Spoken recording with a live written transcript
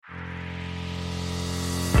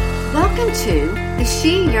Welcome to the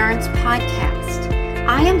She Yearns podcast.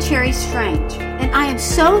 I am Cherry Strange, and I am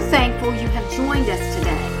so thankful you have joined us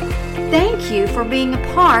today. Thank you for being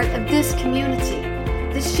a part of this community.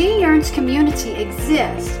 The She Yearns community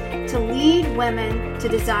exists to lead women to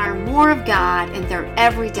desire more of God in their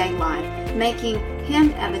everyday life, making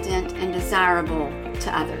Him evident and desirable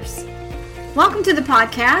to others. Welcome to the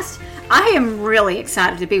podcast. I am really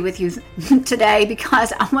excited to be with you today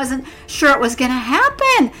because I wasn't sure it was going to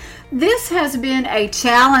happen. This has been a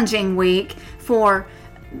challenging week for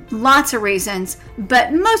lots of reasons,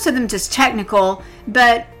 but most of them just technical.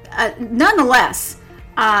 But nonetheless,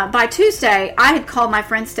 by Tuesday, I had called my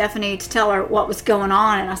friend Stephanie to tell her what was going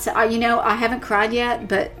on. And I said, I haven't cried yet,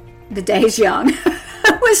 but the day's young.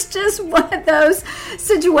 It was just one of those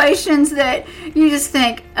situations that you just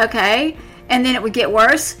think, okay, and then it would get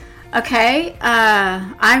worse. Okay,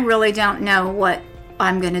 I really don't know what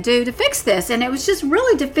I'm going to do to fix this. And it was just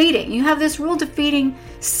really defeating. You have this real defeating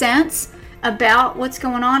sense about what's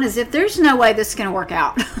going on, as if there's no way this is going to work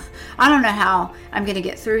out. I don't know how I'm going to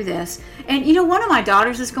get through this. And one of my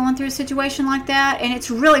daughters is going through a situation like that, and it's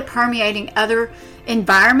really permeating other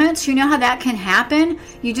environments. You know how that can happen?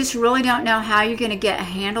 You just really don't know how you're going to get a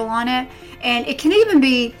handle on it. And it can even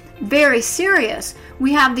be very serious.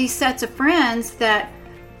 We have these sets of friends that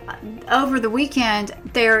over the weekend,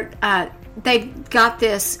 they've got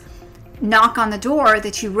this knock on the door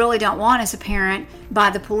that you really don't want as a parent by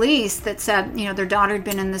the police that said, their daughter had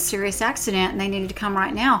been in this serious accident and they needed to come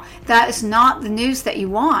right now. That is not the news that you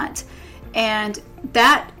want. And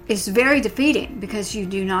that is very defeating because you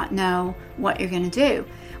do not know what you're going to do.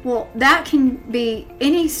 Well, that can be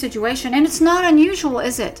any situation, and it's not unusual,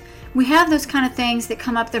 is it? We have those kind of things that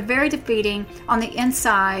come up. They're very defeating on the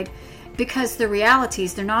inside, because the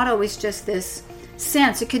realities, they're not always just this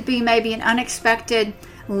sense. It could be maybe an unexpected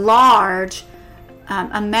large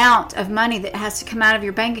amount of money that has to come out of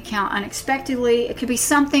your bank account unexpectedly. It could be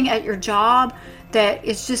something at your job that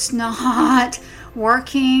is just not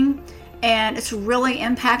working and it's really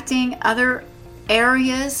impacting other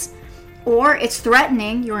areas, or it's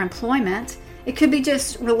threatening your employment. It could be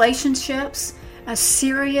just relationships,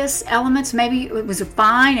 serious elements. Maybe it was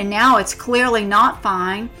fine and now it's clearly not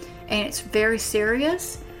fine, and it's very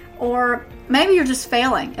serious. Or maybe you're just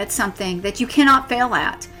failing at something that you cannot fail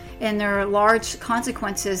at, and there are large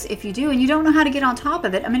consequences if you do, and you don't know how to get on top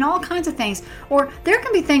of it. All kinds of things. Or there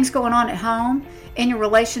can be things going on at home in your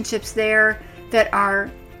relationships there that are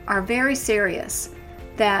very serious,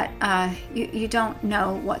 that you don't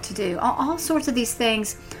know what to do. All sorts of these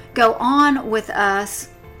things go on with us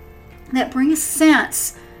that bring a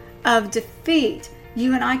sense of defeat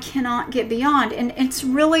you and I cannot get beyond. And it's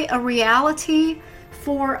really a reality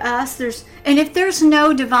for us. And if there's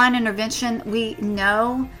no divine intervention, we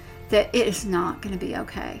know that it is not going to be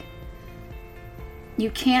okay. You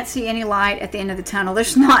can't see any light at the end of the tunnel.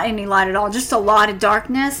 There's not any light at all, just a lot of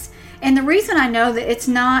darkness. And the reason I know that it's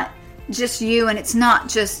not just you and it's not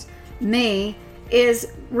just me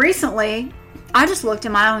is recently I just looked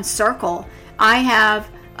in my own circle. I have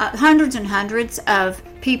hundreds and hundreds of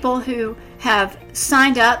people who have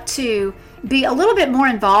signed up to be a little bit more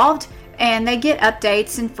involved, and they get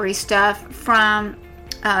updates and free stuff from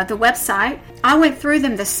the website. I went through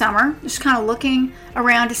them this summer, just kind of looking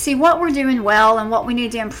around to see what we're doing well and what we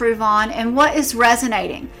need to improve on and what is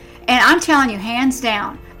resonating. And I'm telling you, hands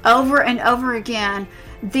down, over and over again,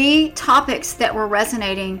 the topics that were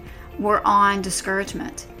resonating were on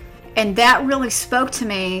discouragement. And that really spoke to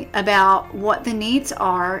me about what the needs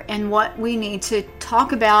are and what we need to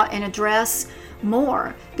talk about and address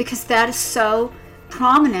more, because that is so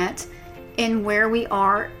prominent in where we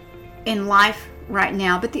are in life right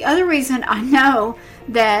now. But the other reason I know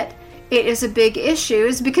that it is a big issue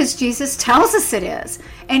is because Jesus tells us it is.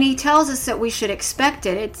 And He tells us that we should expect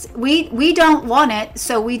it. We don't want it,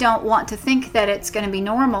 so we don't want to think that it's going to be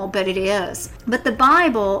normal, but it is. But the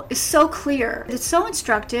Bible is so clear. It's so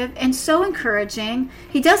instructive and so encouraging.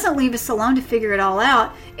 He doesn't leave us alone to figure it all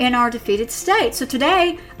out in our defeated state. So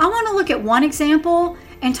today, I want to look at one example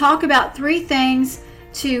and talk about 3 things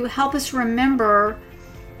to help us remember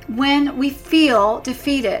when we feel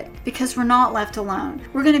defeated, because we're not left alone.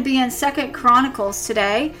 We're going to be in 2 Chronicles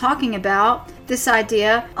today, talking about this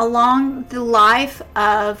idea along the life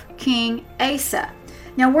of King Asa.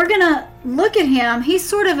 Now we're going to look at him. He's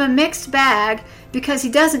sort of a mixed bag because he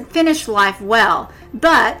doesn't finish life well,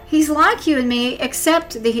 but he's like you and me,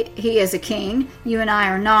 except that he is a king. You and I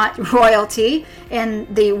are not royalty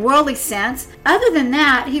in the worldly sense. Other than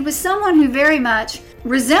that, he was someone who very much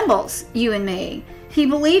resembles you and me. He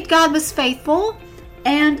believed God was faithful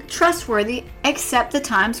and trustworthy, except the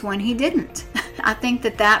times when He didn't. I think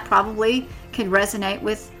that probably can resonate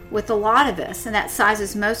with a lot of us, and that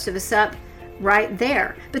sizes most of us up right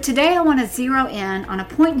there. But today I want to zero in on a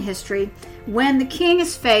point in history when the king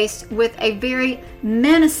is faced with a very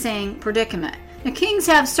menacing predicament. Now, kings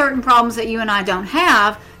have certain problems that you and I don't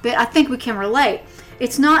have, but I think we can relate.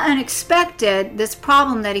 It's not unexpected, this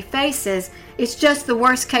problem that he faces. It's just the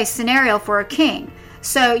worst case scenario for a king.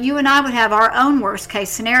 So you and I would have our own worst case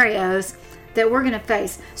scenarios that we're going to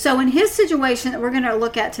face. So in his situation that we're going to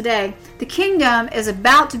look at today, the kingdom is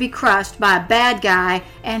about to be crushed by a bad guy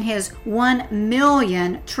and his 1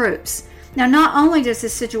 million troops. Now, not only does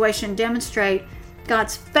this situation demonstrate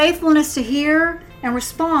God's faithfulness to hear and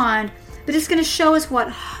respond, but it's going to show us what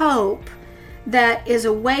hope that is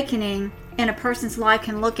awakening in a person's life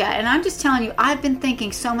can look at. And I'm just telling you, I've been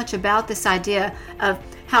thinking so much about this idea of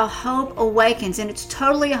how hope awakens, and it's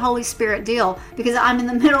totally a Holy Spirit deal, because I'm in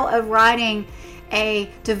the middle of writing a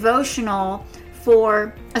devotional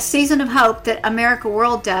for a season of hope that America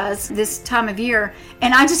World does this time of year,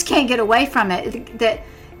 and I just can't get away from it, that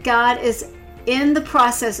God is in the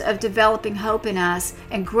process of developing hope in us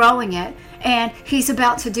and growing it, and he's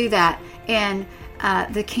about to do that in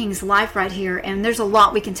the king's life right here, and there's a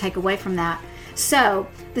lot we can take away from that. So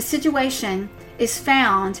the situation is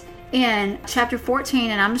found in chapter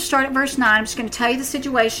 14, and I'm going to start at verse 9. I'm just going to tell you the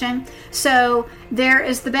situation. So there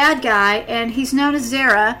is the bad guy, and he's known as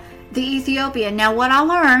Zerah, the Ethiopian. Now, what I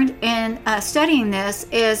learned in studying this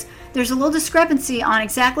is there's a little discrepancy on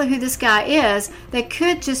exactly who this guy is. That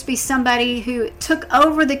could just be somebody who took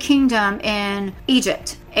over the kingdom in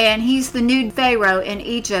Egypt, and he's the new Pharaoh in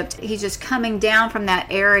Egypt. He's just coming down from that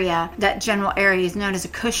area. That general area is known as a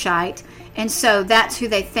Cushite, and so that's who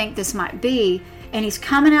they think this might be. And he's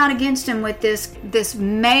coming out against him with this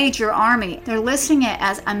major army. They're listing it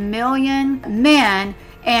as 1 million men,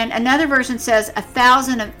 and another version says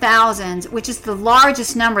 1,000 of thousands, which is the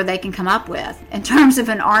largest number they can come up with in terms of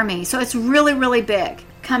an army. So it's really, really big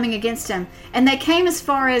coming against him. And they came as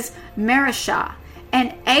far as Mareshah,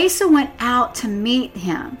 and Asa went out to meet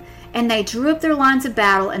him, and they drew up their lines of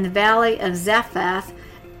battle in the valley of Zephath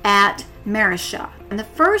at Mareshah. And the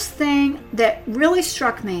first thing that really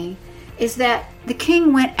struck me is that the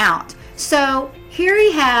king went out. So here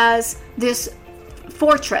he has this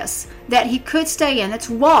fortress that he could stay in. It's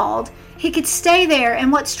walled. He could stay there.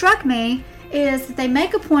 And what struck me is that they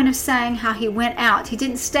make a point of saying how he went out. He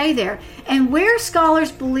didn't stay there. And where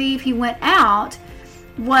scholars believe he went out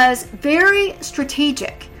was very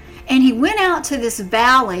strategic. And he went out to this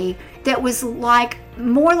valley that was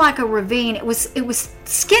more like a ravine. It was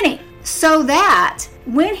skinny, so that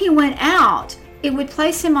when he went out, it would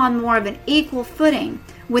place him on more of an equal footing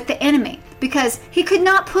with the enemy, because he could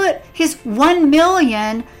not put his 1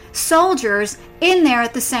 million soldiers in there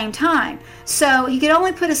at the same time. So he could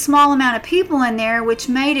only put a small amount of people in there, which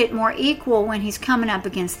made it more equal when he's coming up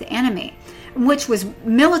against the enemy, which was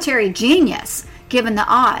military genius given the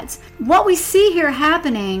odds. What we see here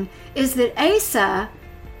happening is that Asa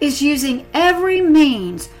is using every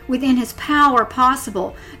means within his power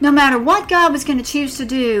possible. No matter what God was going to choose to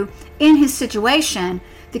do in his situation,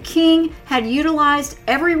 the king had utilized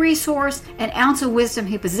every resource and ounce of wisdom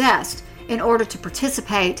he possessed in order to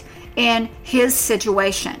participate in his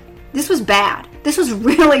situation. This was bad. This was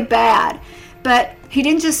really bad. But he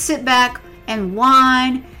didn't just sit back and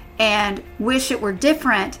whine and wish it were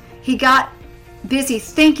different. He got busy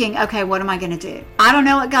thinking, okay, what am I going to do? I don't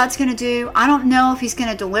know what God's going to do. I don't know if he's going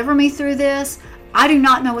to deliver me through this. I do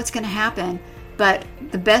not know what's going to happen. But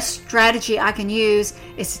the best strategy I can use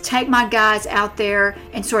is to take my guys out there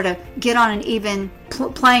and sort of get on an even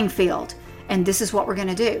playing field. And this is what we're going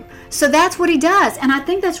to do. So that's what he does. And I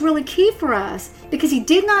think that's really key for us, because he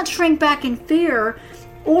did not shrink back in fear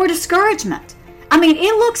or discouragement. I mean,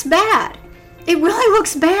 it looks bad. It really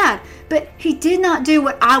looks bad. But he did not do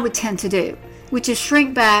what I would tend to do, which is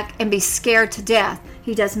shrink back and be scared to death.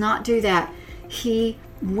 He does not do that. He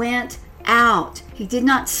went out. He did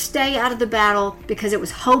not stay out of the battle because it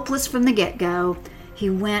was hopeless from the get-go. He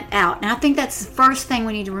went out. And I think that's the first thing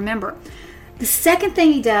we need to remember. The second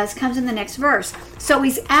thing he does comes in the next verse. So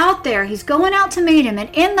he's out there. He's going out to meet him.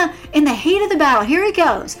 And in the heat of the battle, here he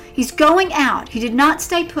goes. He's going out. He did not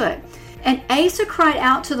stay put. And Asa cried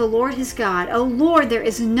out to the Lord his God, O Lord, there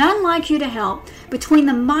is none like you to help between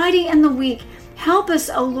the mighty and the weak. Help us,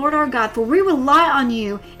 O Lord our God, for we rely on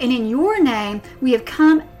you, and in your name we have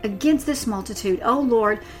come against this multitude. O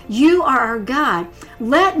Lord, you are our God.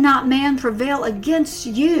 Let not man prevail against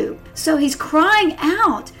you. So he's crying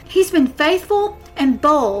out. He's been faithful and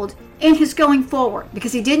bold in his going forward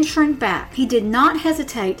because he didn't shrink back. He did not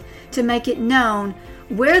hesitate to make it known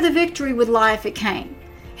where the victory would lie if it came.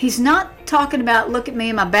 He's not talking about, look at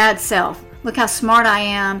me, my bad self. Look how smart I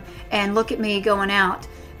am, and look at me going out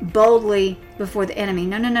boldly before the enemy.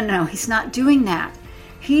 No. He's not doing that.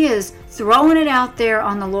 He is throwing it out there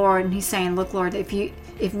on the Lord, and he's saying, look, Lord,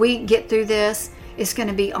 if we get through this, it's going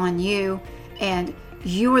to be on you, and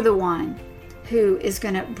you are the one who is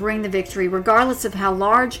going to bring the victory, regardless of how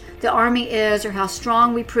large the army is or how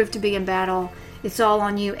strong we prove to be in battle. It's all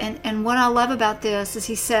on you. And what I love about this is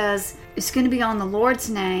he says it's going to be on the Lord's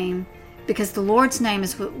name, because the Lord's name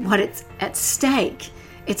is what it's at stake.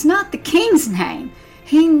 It's not the king's name.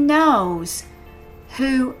 He knows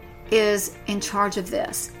who is in charge of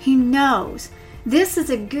this. He knows. This is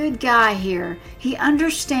a good guy here. He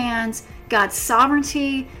understands God's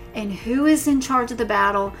sovereignty and who is in charge of the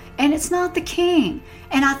battle, and it's not the king.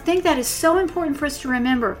 And I think that is so important for us to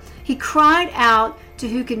remember. He cried out to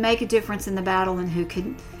who could make a difference in the battle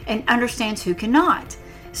and understands who cannot.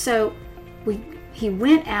 So he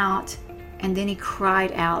went out and then he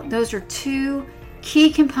cried out. Those are two key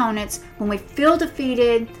components when we feel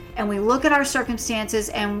defeated and we look at our circumstances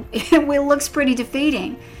and it looks pretty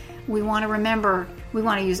defeating. We want to remember, we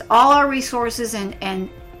want to use all our resources and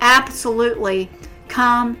absolutely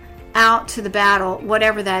come out to the battle,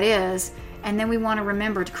 whatever that is. And then we want to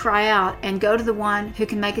remember to cry out and go to the one who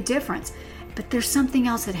can make a difference. But there's something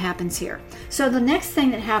else that happens here. So the next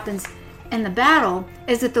thing that happens in the battle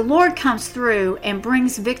is that the Lord comes through and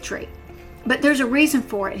brings victory. But there's a reason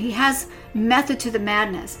for it. He has method to the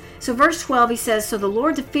madness. So verse 12, he says, so the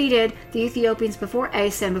Lord defeated the Ethiopians before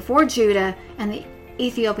Asa and before Judah, and the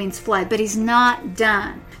Ethiopians fled. But he's not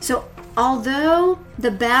done. So although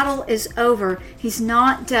the battle is over, he's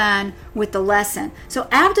not done with the lesson. So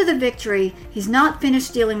after the victory, he's not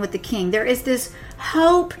finished dealing with the king. There is this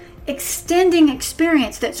hope extending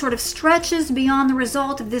experience that sort of stretches beyond the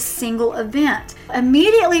result of this single event.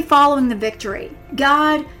 Immediately following the victory,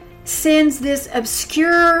 God sends this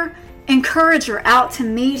obscure encourager out to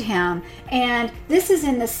meet him. And this is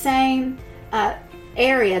in the same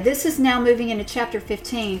area. This is now moving into chapter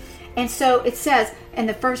 15. And so it says in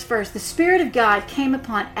the first verse, the Spirit of God came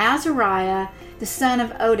upon Azariah, the son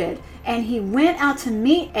of Oded, and he went out to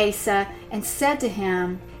meet Asa and said to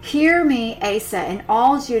him, hear me, Asa, and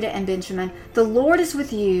all Judah and Benjamin. The Lord is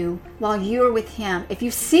with you while you are with him. If you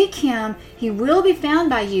seek him, he will be found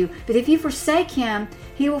by you. But if you forsake him,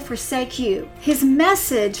 he will forsake you. His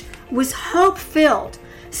message was hope-filled,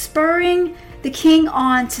 spurring the king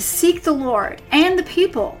on to seek the Lord and the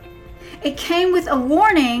people. It came with a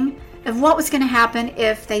warning of what was going to happen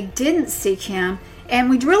if they didn't seek him. And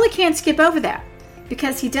we really can't skip over that,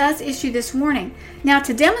 because he does issue this warning. Now,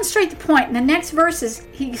 to demonstrate the point, in the next verses,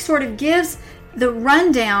 he sort of gives the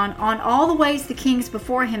rundown on all the ways the kings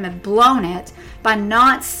before him have blown it by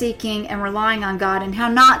not seeking and relying on God, and how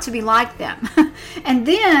not to be like them. And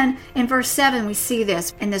then in verse 7, we see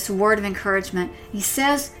this in this word of encouragement. He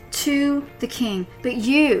says to the king, but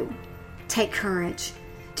you take courage.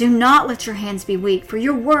 Do not let your hands be weak, for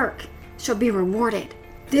your work shall be rewarded.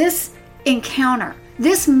 This encounter,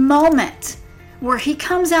 this moment where he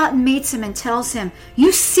comes out and meets him and tells him,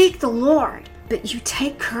 you seek the Lord, but you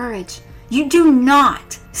take courage. You do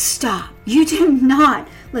not stop. You do not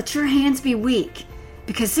let your hands be weak,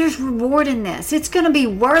 because there's reward in this. It's going to be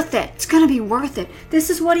worth it. It's going to be worth it. This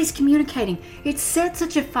is what he's communicating. It set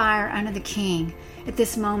such a fire under the king at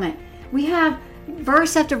this moment. We have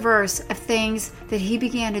verse after verse of things that he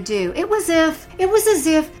began to do. It was as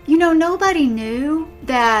if, nobody knew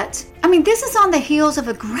that. This is on the heels of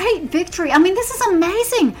a great victory. This is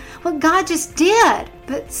amazing what God just did.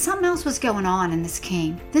 But something else was going on in this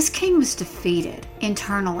king. This king was defeated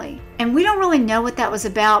internally. And we don't really know what that was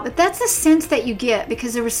about, but that's the sense that you get,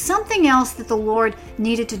 because there was something else that the Lord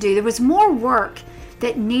needed to do. There was more work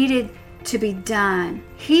that needed to be done.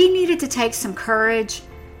 He needed to take some courage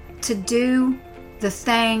to do the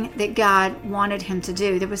thing that God wanted him to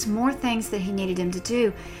do. There was more things that he needed him to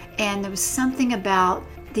do. And there was something about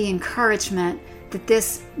the encouragement that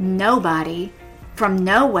this nobody from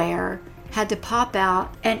nowhere had to pop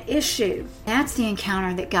out and issue. That's the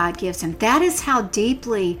encounter that God gives him. That is how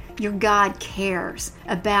deeply your God cares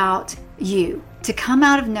about you. To come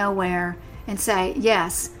out of nowhere and say,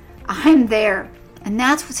 yes, I'm there. And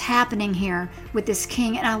that's what's happening here with this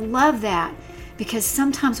king. And I love that, because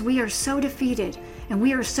sometimes we are so defeated and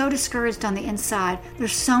we are so discouraged on the inside.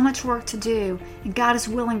 There's so much work to do, and God is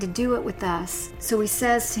willing to do it with us. So he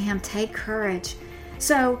says to him, take courage.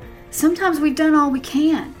 So sometimes we've done all we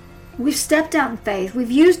can. We've stepped out in faith. We've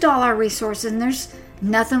used all our resources, and there's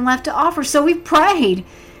nothing left to offer. So we've prayed,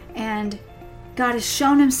 and God has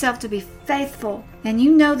shown himself to be faithful and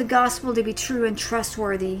you know the gospel to be true and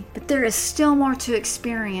trustworthy, but there is still more to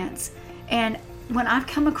experience. And when I've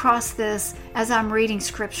come across this as I'm reading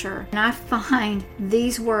scripture and I find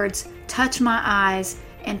these words touch my eyes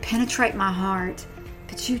and penetrate my heart,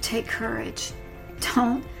 but you take courage.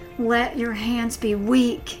 Don't let your hands be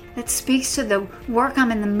weak. That speaks to the work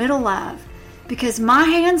I'm in the middle of, because my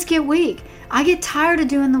hands get weak. I get tired of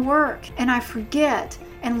doing the work and I forget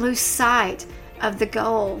and lose sight of the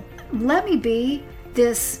goal. Let me be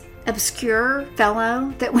this obscure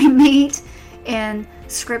fellow that we meet in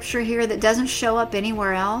scripture here that doesn't show up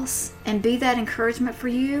anywhere else, and be that encouragement for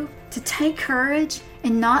you to take courage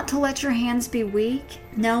and not to let your hands be weak,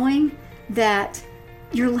 knowing that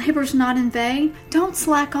your labor's not in vain. Don't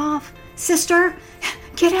slack off. Sister,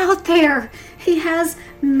 get out there. He has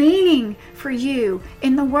meaning for you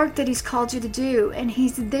in the work that He's called you to do, and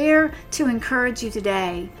He's there to encourage you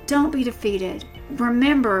today. Don't be defeated.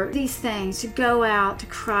 Remember these things, to go out, to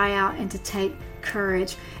cry out, and to take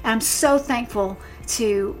courage. And I'm so thankful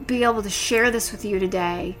to be able to share this with you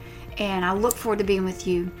today, and I look forward to being with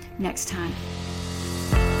you next time.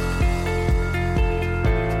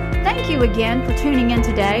 Thank you again for tuning in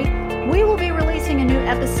today. We will be releasing a new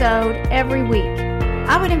episode every week.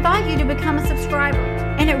 I would invite you to become a subscriber,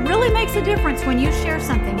 and it really makes a difference when you share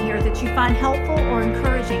something here that you find helpful or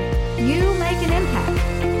encouraging. You make an impact.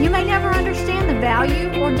 You may never understand the value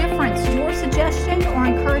or difference your suggestion or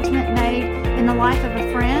encouragement made in the life of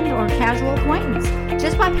a friend or casual acquaintance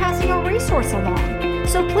just by passing a resource along.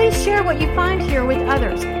 So please share what you find here with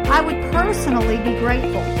others. I would personally be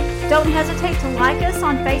grateful. Don't hesitate to like us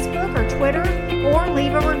on Facebook or Twitter, or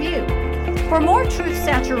leave a review. For more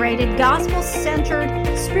truth-saturated,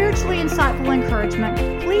 gospel-centered, spiritually insightful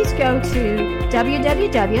encouragement, please go to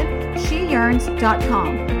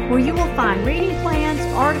www.sheyearns.com, where you will find reading plans,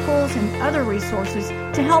 articles, and other resources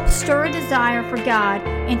to help stir a desire for God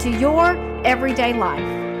into your everyday life.